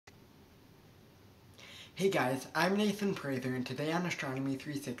Hey guys, I'm Nathan Prather, and today on Astronomy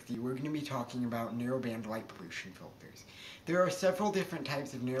 360 we're going to be talking about narrowband light pollution filters. There are several different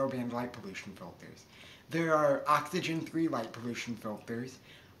types of narrowband light pollution filters. There are oxygen-3 light pollution filters,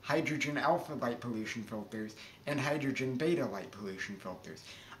 hydrogen-alpha light pollution filters, and hydrogen-beta light pollution filters.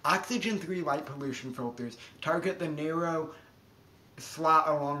 Oxygen-3 light pollution filters target the narrow slot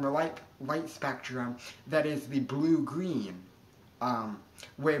along the light spectrum that is the blue-green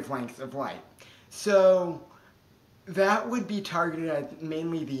wavelengths of light. So that would be targeted at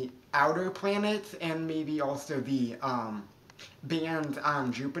mainly the outer planets and maybe also the bands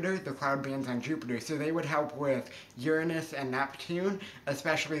on Jupiter, the cloud bands on Jupiter. So they would help with Uranus and Neptune,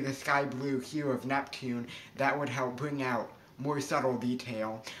 especially the sky blue hue of Neptune. That would help bring out more subtle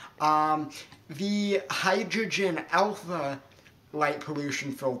detail. The hydrogen alpha light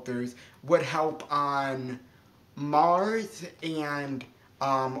pollution filters would help on Mars and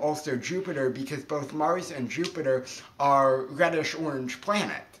also Jupiter, because both Mars and Jupiter are reddish-orange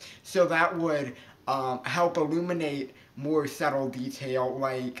planets. So that would help illuminate more subtle detail,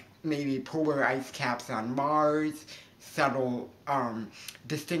 like maybe polar ice caps on Mars, subtle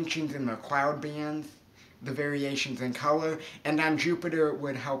distinctions in the cloud bands, the variations in color, and on Jupiter it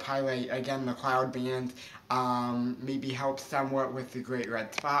would help highlight, again, the cloud bands, maybe help somewhat with the Great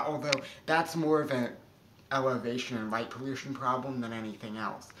Red Spot, although that's more of an elevation and light pollution problem than anything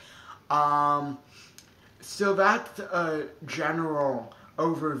else. So that's a general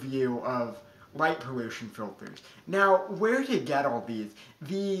overview of light pollution filters. Now, where to get all these?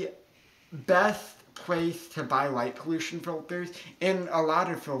 The best place to buy light pollution filters, and a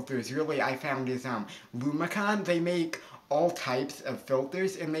lot of filters really I found, is Lumicon. They make all types of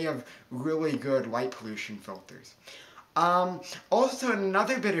filters, and they have really good light pollution filters. Also,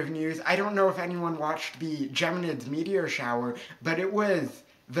 another bit of news, I don't know if anyone watched the Geminids meteor shower, but it was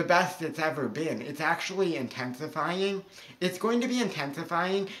the best it's ever been. It's actually intensifying. It's going to be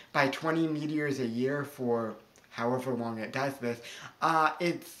intensifying by 20 meteors a year for however long it does this.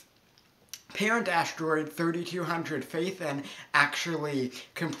 Its parent asteroid 3200 Phaethon actually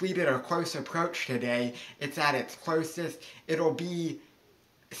completed a close approach today. It's at its closest. It'll be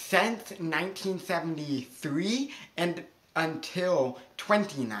since 1973 and until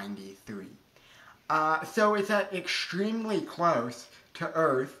 2093. So it's extremely close to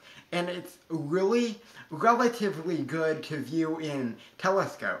Earth, and it's really relatively good to view in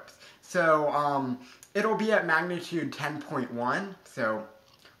telescopes. So it'll be at magnitude 10.1, so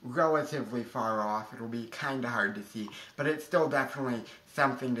relatively far off. It'll be kind of hard to see, but it's still definitely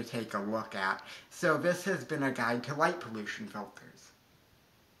something to take a look at. So this has been a guide to light pollution filters.